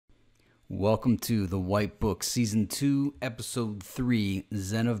Welcome to The White Book, Season 2, Episode 3,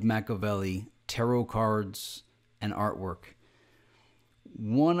 Zen of Makaveli, Tarot Cards and Artwork.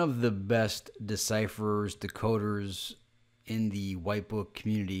 One of the best decipherers, decoders in the White Book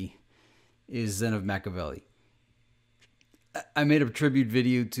community is Zen of Makaveli. I made a tribute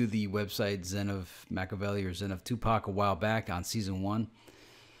video to the website Zen of Makaveli or Zen of Tupac a while back on Season 1.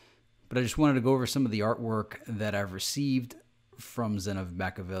 But I just wanted to go over some of the artwork that I've received from Zen of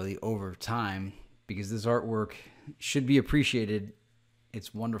Makaveli over time, because this artwork should be appreciated.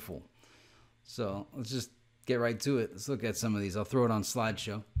 It's wonderful. So let's just get right to it. Let's look at some of these. I'll throw it on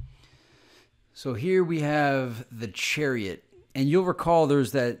slideshow. So here we have the Chariot, and you'll recall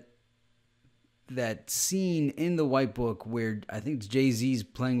there's that scene in the White Book where I think Jay-Z's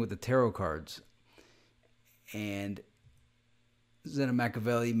playing with the tarot cards, and Zen of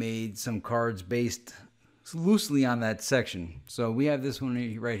Makaveli made some cards based loosely on that section. So we have this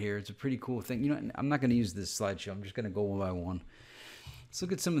one right here. It's a pretty cool thing. You know, I'm not going to use this slideshow. I'm just going to go one by one. Let's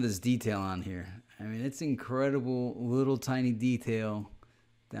look at some of this detail on here. I mean, it's incredible, little tiny detail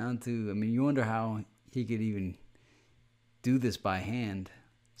down to, I mean, you wonder how he could even do this by hand.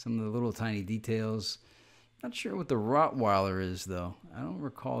 Some of the little tiny details. Not sure what the Rottweiler is, though. I don't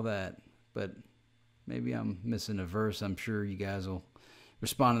recall that, but maybe I'm missing a verse. I'm sure you guys will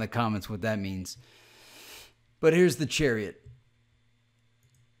respond in the comments what that means. But here's the Chariot.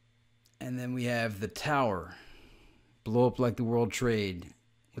 And then we have the Tower. Blow up like the World Trade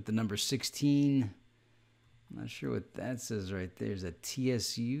with the number 16. I'm not sure what that says right there. Is that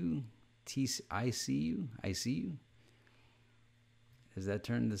TSU? ICU? ICU? Does that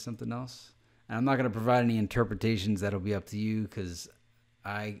turn into something else? And I'm not going to provide any interpretations. That'll be up to you, because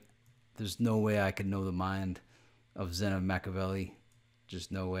there's no way I could know the mind of Zen of Makaveli.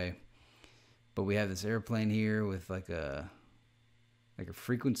 Just no way. But we have this airplane here with like a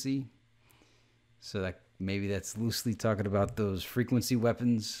frequency. So that maybe that's loosely talking about those frequency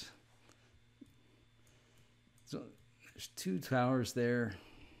weapons. So there's two towers there.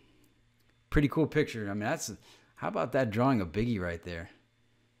 Pretty cool picture. I mean, how about that drawing of Biggie right there?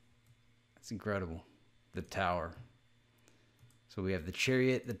 That's incredible. The Tower. So we have the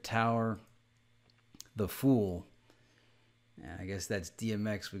Chariot, the Tower, the Fool. And I guess that's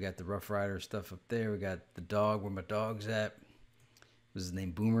DMX. We got the Rough Rider stuff up there. We got the dog, where my dog's at. Was his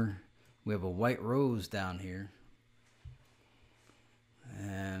name Boomer? We have a white rose down here.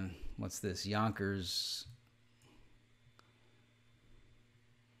 And what's this? Yonkers.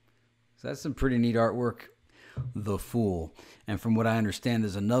 So that's some pretty neat artwork. The Fool. And from what I understand,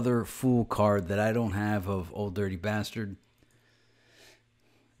 there's another Fool card that I don't have of Old Dirty Bastard.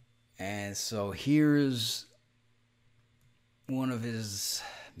 And so here's one of his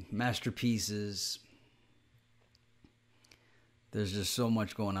masterpieces. There's just so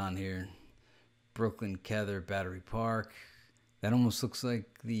much going on here. Brooklyn Kether, Battery Park. That almost looks like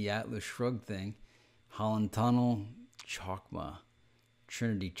the Atlas Shrugged thing. Holland Tunnel, Chokma,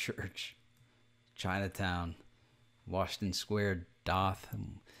 Trinity Church, Chinatown, Washington Square, Doth,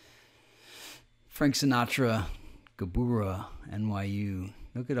 Frank Sinatra, Gabura, NYU.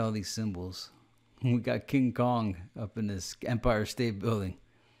 Look at all these symbols. We got King Kong up in this Empire State Building,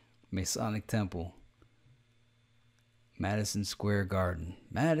 Masonic Temple, Madison Square Garden,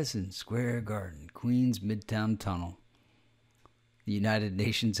 Queens Midtown Tunnel, the United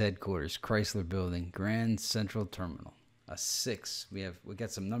Nations Headquarters, Chrysler Building, Grand Central Terminal. A 6. We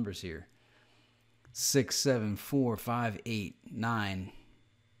got some numbers here. 6, 7, 4, 5, 8, 9,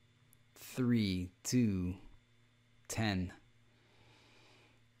 3, 2, 10.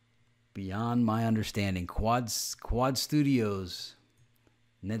 Beyond my understanding. Quad Studios,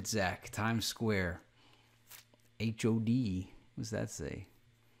 Netzach, Times Square, HOD. What's that say?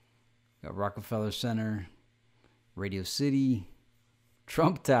 Got Rockefeller Center, Radio City,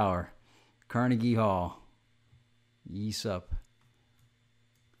 Trump Tower, Carnegie Hall, Yeesup,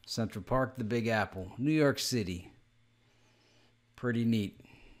 Central Park, the Big Apple, New York City. Pretty neat.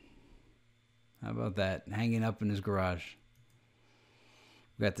 How about that? Hanging up in his garage.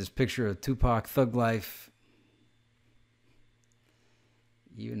 We got this picture of Tupac, Thug Life.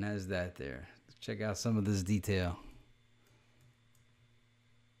 Even has that there. Let's check out some of this detail.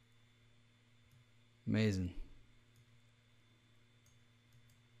 Amazing.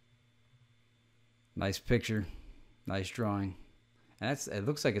 Nice picture. Nice drawing. And it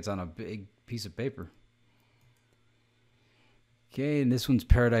looks like it's on a big piece of paper. Okay, and this one's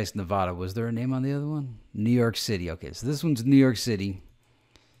Paradise, Nevada. Was there a name on the other one? New York City. Okay, so this one's New York City.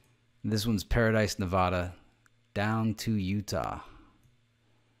 This one's Paradise, Nevada, down to Utah.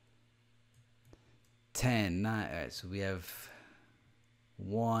 10, 9. All right, so we have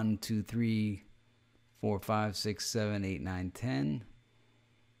 1, 2, 3, 4, 5, 6, 7, 8, 9, 10.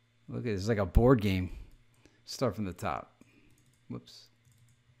 Look at this. It's like a board game. Start from the top. Whoops.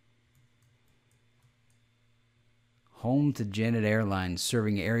 Home to Janet Airlines,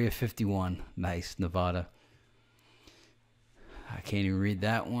 serving Area 51. Nice, Nevada. I can't even read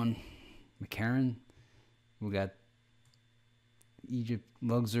that one. McCarran. We got Egypt,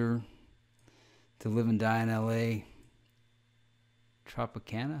 Luxor, To Live and Die in L.A.,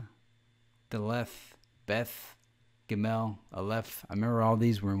 Tropicana, Deleth, Beth, Gamel, Aleph. I remember all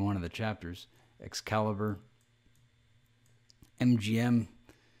these were in one of the chapters. Excalibur, MGM,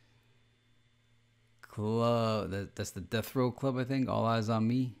 Club, that's the Death Row Club, I think. All Eyes on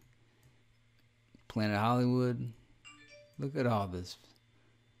Me, Planet Hollywood. Look at all this.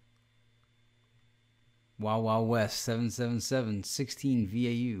 Wild Wild West, 777, 16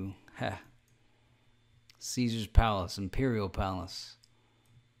 VAU. Ha. Caesar's Palace, Imperial Palace.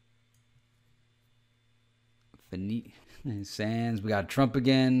 Sands. We got Trump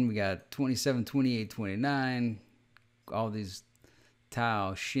again. We got 27, 28, 29. All these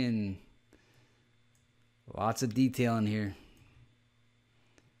Tao, Shin. Lots of detail in here.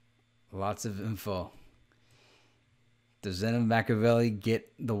 Lots of info. Does Zen of Makaveli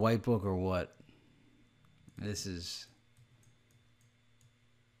get the white book or what? This is...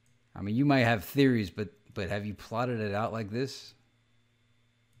 I mean, you might have theories, but have you plotted it out like this?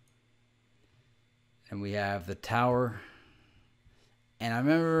 And we have the tower. And I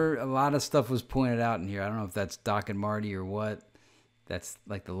remember a lot of stuff was pointed out in here. I don't know if that's Doc and Marty or what. That's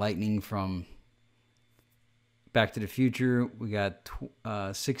like the lightning from Back to the Future. We got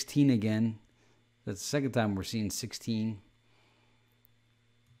 16 again. That's the second time we're seeing 16.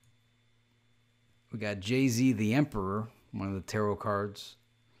 We got Jay-Z, the Emperor, one of the tarot cards,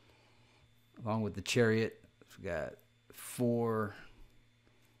 along with the Chariot. We got 4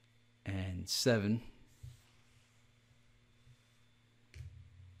 and 7.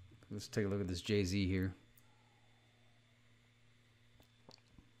 Let's take a look at this Jay-Z here.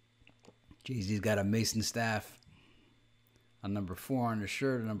 Jay-Z's got a Mason staff. A number 4 on his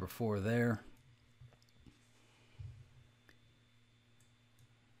shirt, a number 4 there.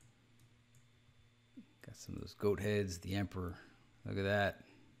 Got some of those goat heads, the Emperor. Look at that.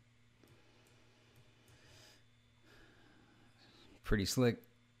 Pretty slick.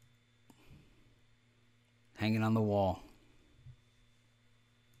 Hanging on the wall.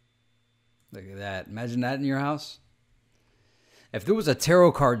 Look at that. Imagine that in your house. If there was a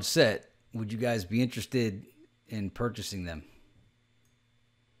tarot card set, would you guys be interested in purchasing them?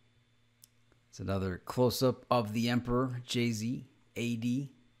 It's another close-up of the Emperor, Jay-Z, AD.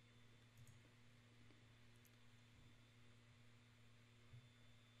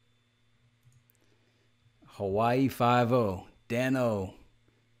 Hawaii 5-0, Dano,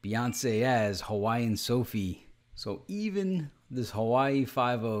 Beyonce as Hawaiian Sophie. So even this Hawaii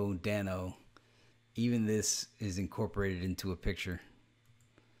 5-0 Dano, even this is incorporated into a picture.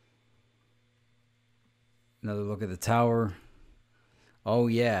 Another look at the tower. Oh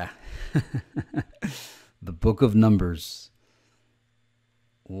yeah. The Book of Numbers.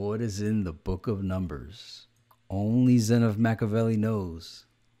 What is in the Book of Numbers? Only Zen of Makaveli knows.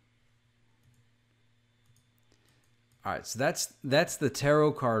 All right, so that's the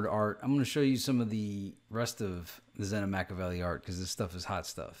tarot card art. I'm going to show you some of the rest of the Zen of Makaveli art because this stuff is hot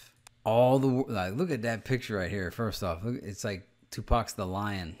stuff. All the like, look at that picture right here. First off, look, it's like Tupac's the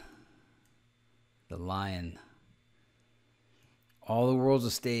lion. The lion. All the world's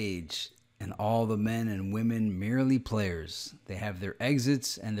a stage, and all the men and women merely players. They have their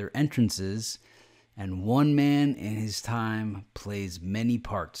exits and their entrances, and one man in his time plays many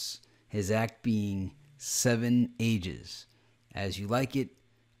parts. His act being 7 ages. As You Like It,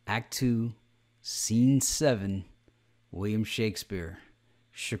 Act 2, Scene 7, William Shakespeare,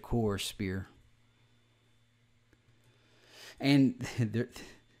 Shakur Spear. And there,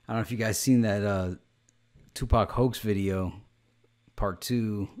 I don't know if you guys seen that Tupac hoax video, part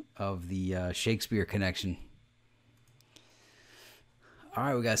 2 of the Shakespeare connection. All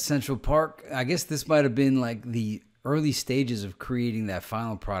right, we got Central Park. I guess this might have been like the early stages of creating that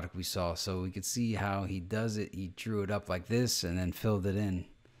final product we saw. So we could see how he does it. He drew it up like this and then filled it in.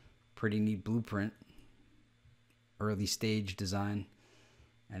 Pretty neat blueprint. Early stage design.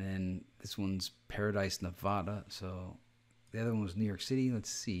 And then this one's Paradise, Nevada. So the other one was New York City. Let's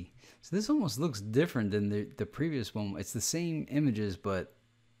see. So this almost looks different than the previous one. It's the same images, but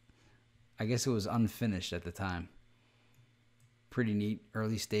I guess it was unfinished at the time. Pretty neat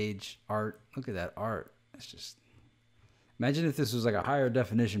early stage art. Look at that art. It's just... Imagine if this was like a higher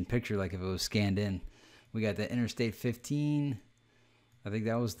definition picture, like if it was scanned in. We got the Interstate 15, I think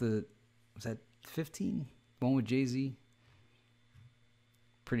that was that 15? One with Jay-Z?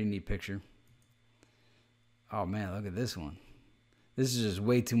 Pretty neat picture. Oh man, look at this one. This is just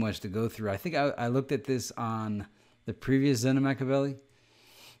way too much to go through. I think I looked at this on the previous Zen of Makaveli.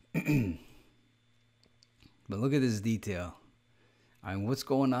 But look at this detail. I mean, what's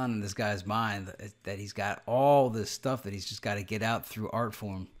going on in this guy's mind that he's got all this stuff that he's just got to get out through art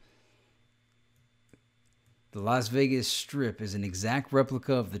form. The Las Vegas Strip is an exact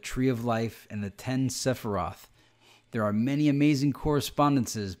replica of the Tree of Life and the 10 Sephiroth. There are many amazing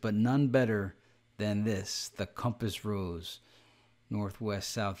correspondences, but none better than this, the compass rose, northwest,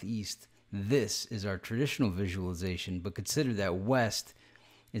 southeast. This is our traditional visualization, but consider that west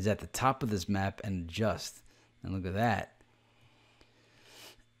is at the top of this map and just. And look at that.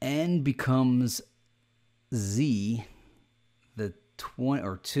 N becomes Z, the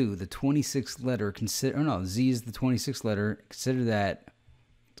 26th letter. Z is the 26th letter. Consider that.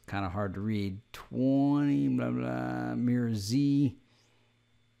 It's kind of hard to read. 20, blah, blah, mirror Z.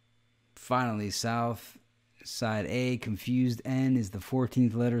 Finally, south side A, confused N is the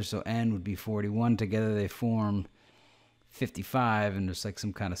 14th letter, so N would be 41. Together they form 55, and there's like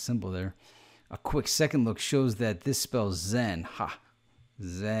some kind of symbol there. A quick second look shows that this spells Zen. Ha!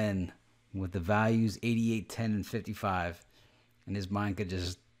 Zen, with the values 88, 10, and 55. And his mind could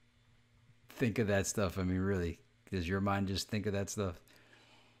just think of that stuff. I mean, really, does your mind just think of that stuff?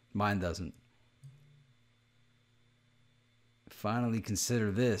 Mine doesn't. Finally,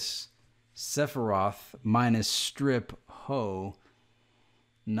 consider this. Sephiroth minus strip ho,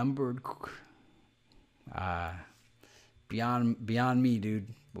 numbered. Beyond me,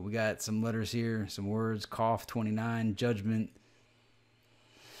 dude. But we got some letters here, some words. Cough 29, judgment.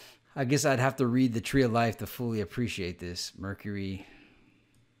 I guess I'd have to read the Tree of Life to fully appreciate this. Mercury.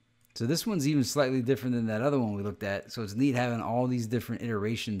 So this one's even slightly different than that other one we looked at. So it's neat having all these different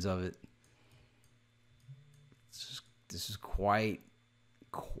iterations of it. This is quite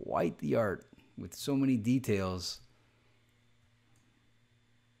the art with so many details.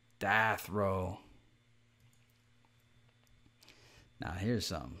 Death row. Now here's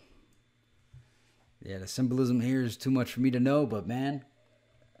some. Yeah, the symbolism here is too much for me to know, but man,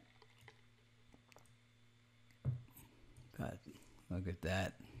 God, look at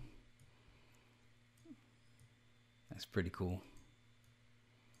that. That's pretty cool.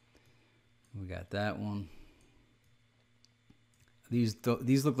 We got that one. These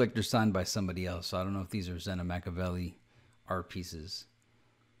look like they're signed by somebody else, so I don't know if these are Zen of Makaveli art pieces.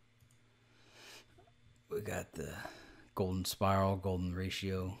 We got the golden spiral, golden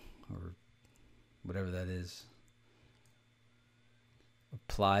ratio, or whatever that is.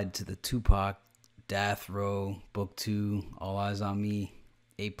 Applied to the Tupac, Death Row, Book 2, All Eyes on Me,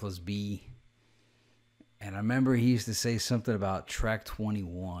 A+B. And I remember he used to say something about track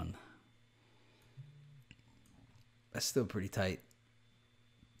 21. That's still pretty tight.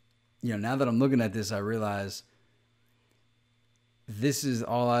 You know, now that I'm looking at this, I realize this is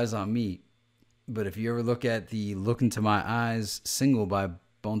All Eyes on Me. But if you ever look at the Look Into My Eyes single by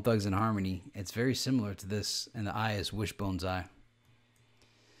Bone Thugs and Harmony, it's very similar to this, and the eye is Wishbone's eye.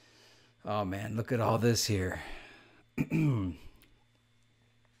 Oh man, look at all this here.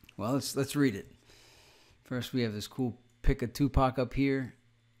 Well, let's read it. First, we have this cool pic of Tupac up here.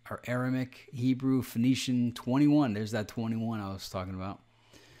 Our Aramaic, Hebrew, Phoenician, 21. There's that 21 I was talking about.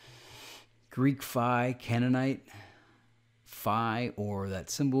 Greek Phi, Canaanite. Phi, or that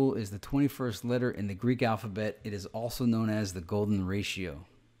symbol, is the 21st letter in the Greek alphabet. It is also known as the golden ratio.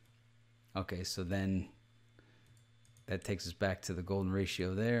 Okay, so then that takes us back to the golden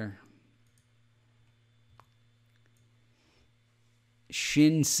ratio there.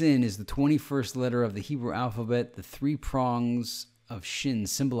 Shin Sin is the 21st letter of the Hebrew alphabet. The three prongs of Shin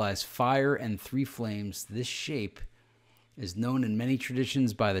symbolize fire and three flames. This shape is known in many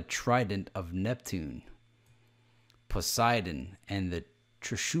traditions by the trident of Neptune, Poseidon, and the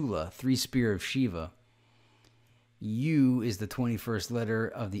Trishula, three-spear of Shiva. U is the 21st letter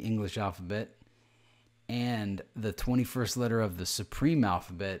of the English alphabet and the 21st letter of the Supreme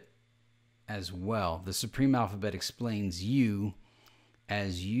alphabet as well. The Supreme alphabet explains U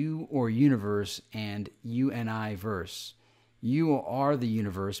as you or universe and UNI verse. You are the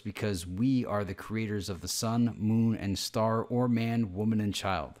universe because we are the creators of the sun, moon, and star, or man, woman, and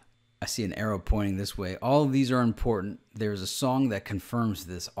child. I see an arrow pointing this way. All of these are important. There's a song that confirms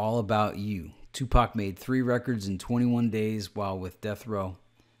this, All About You. Tupac made 3 records in 21 days while with Death Row.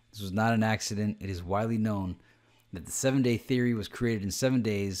 This was not an accident. It is widely known that the 7-day theory was created in 7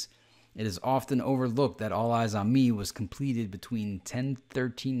 days. It is often overlooked that All Eyes on Me was completed between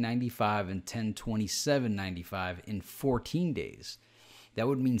 10/13/95 and 10/27/95 in 14 days. That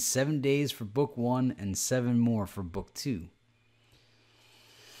would mean 7 days for book 1 and 7 more for book 2.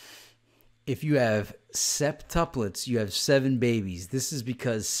 If you have septuplets, you have 7 babies. This is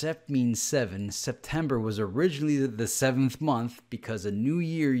because sept means 7. September was originally the 7th month because a new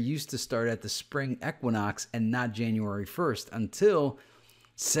year used to start at the spring equinox and not January 1st until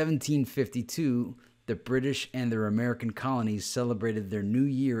 1752. The British and their American colonies celebrated their new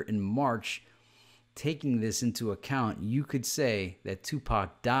year in March. Taking this into account, you could say that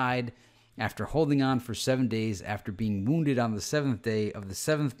Tupac died after holding on for 7 days after being wounded on the 7th day of the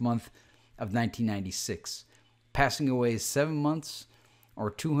 7th month of 1996, passing away 7 months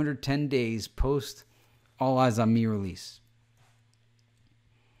or 210 days post All Eyes on Me release.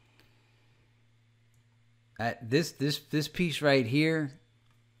 This piece right here,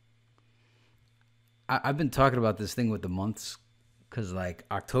 I've been talking about this thing with the months because like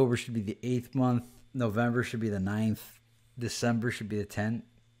October should be the 8th month, November should be the 9th, December should be the 10th.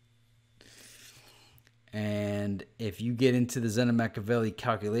 And if you get into the Zen of Makaveli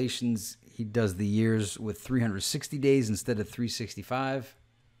calculations, he does the years with 360 days instead of 365.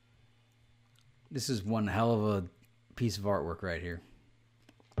 This is one hell of a piece of artwork right here.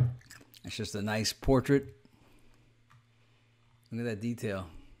 It's just a nice portrait. Look at that detail.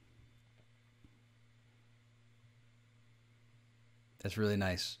 That's really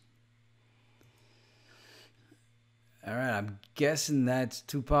nice. All right, I'm guessing that's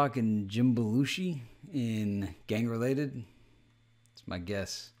Tupac and Jim Belushi in Gang Related. That's my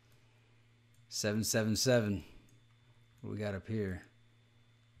guess. 777. What do we got up here?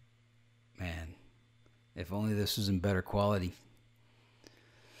 Man, if only this was in better quality.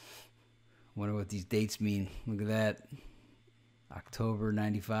 Wonder what these dates mean. Look at that. October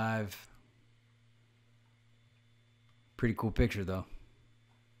 95. Pretty cool picture, though.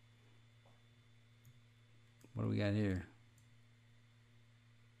 What do we got here?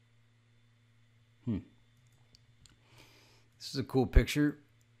 This is a cool picture.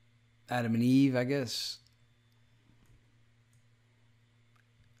 Adam and Eve, I guess.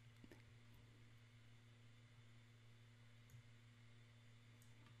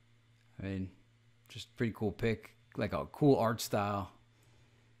 I mean, just pretty cool pic. Like a cool art style.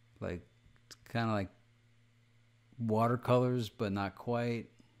 Like, kind of like watercolors, but not quite.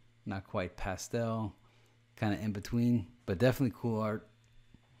 Not quite pastel. Kind of in between, but definitely cool art.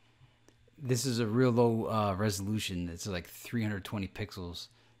 This is a real low resolution. It's like 320 pixels.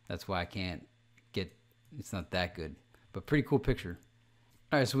 That's why I can't get, it's not that good, but pretty cool picture.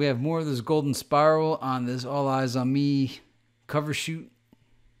 All right, so we have more of this golden spiral on this All Eyes on Me cover shoot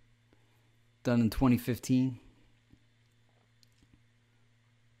done in 2015.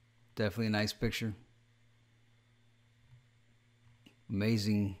 Definitely a nice picture.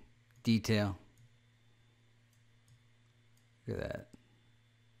 Amazing detail. Look at that.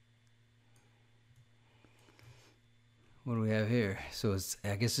 What do we have here? So it's,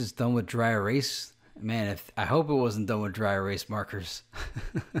 I guess it's done with dry erase. Man, I hope it wasn't done with dry erase markers.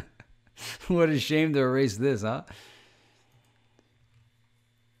 What a shame to erase this, huh?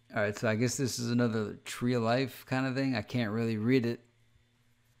 All right, so I guess this is another Tree of Life kind of thing. I can't really read it,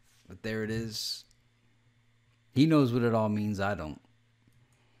 but there it is. He knows what it all means. I don't.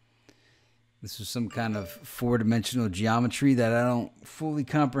 This is some kind of 4-dimensional geometry that I don't fully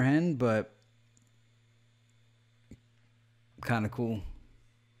comprehend, but kind of cool.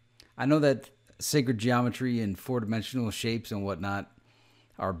 I know that sacred geometry and 4-dimensional shapes and whatnot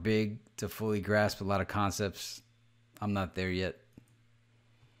are big to fully grasp a lot of concepts. I'm not there yet.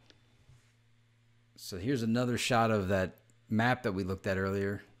 So here's another shot of that map that we looked at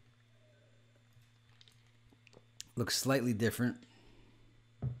earlier. Looks slightly different.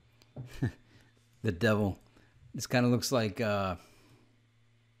 The devil. This kind of looks like,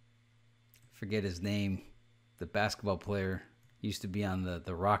 forget his name, the basketball player. Used to be on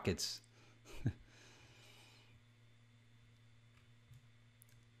the Rockets.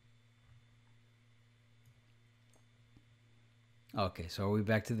 Okay, so are we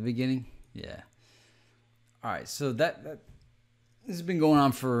back to the beginning? Yeah. All right, so that this has been going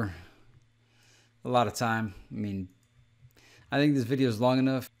on for a lot of time. I mean, I think this video is long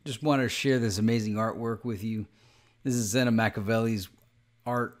enough. Just wanted to share this amazing artwork with you. This is Zen of Makaveli's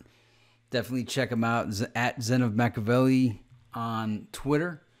art. Definitely check him out at Zen of Makaveli on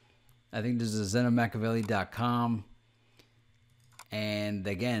Twitter. I think this is zenofmakaveli.com. And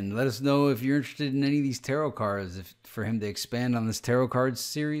again, let us know if you're interested in any of these tarot cards. For him to expand on this tarot cards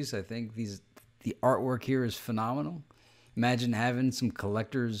series, I think the artwork here is phenomenal. Imagine having some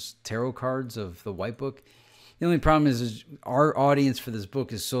collector's tarot cards of the White Book. The only problem is our audience for this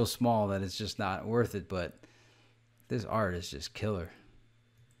book is so small that it's just not worth it. But this art is just killer.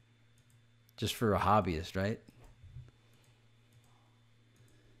 just for a hobbyist, right?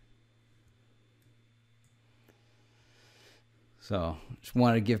 So just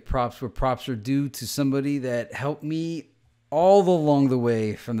wanted to give props where props are due to somebody that helped me all along the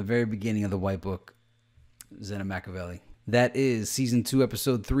way from the very beginning of the White Book, Zen of Makaveli. That is Season 2,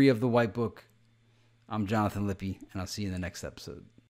 Episode 3 of the White Book. I'm Jonathan Lippy, and I'll see you in the next episode.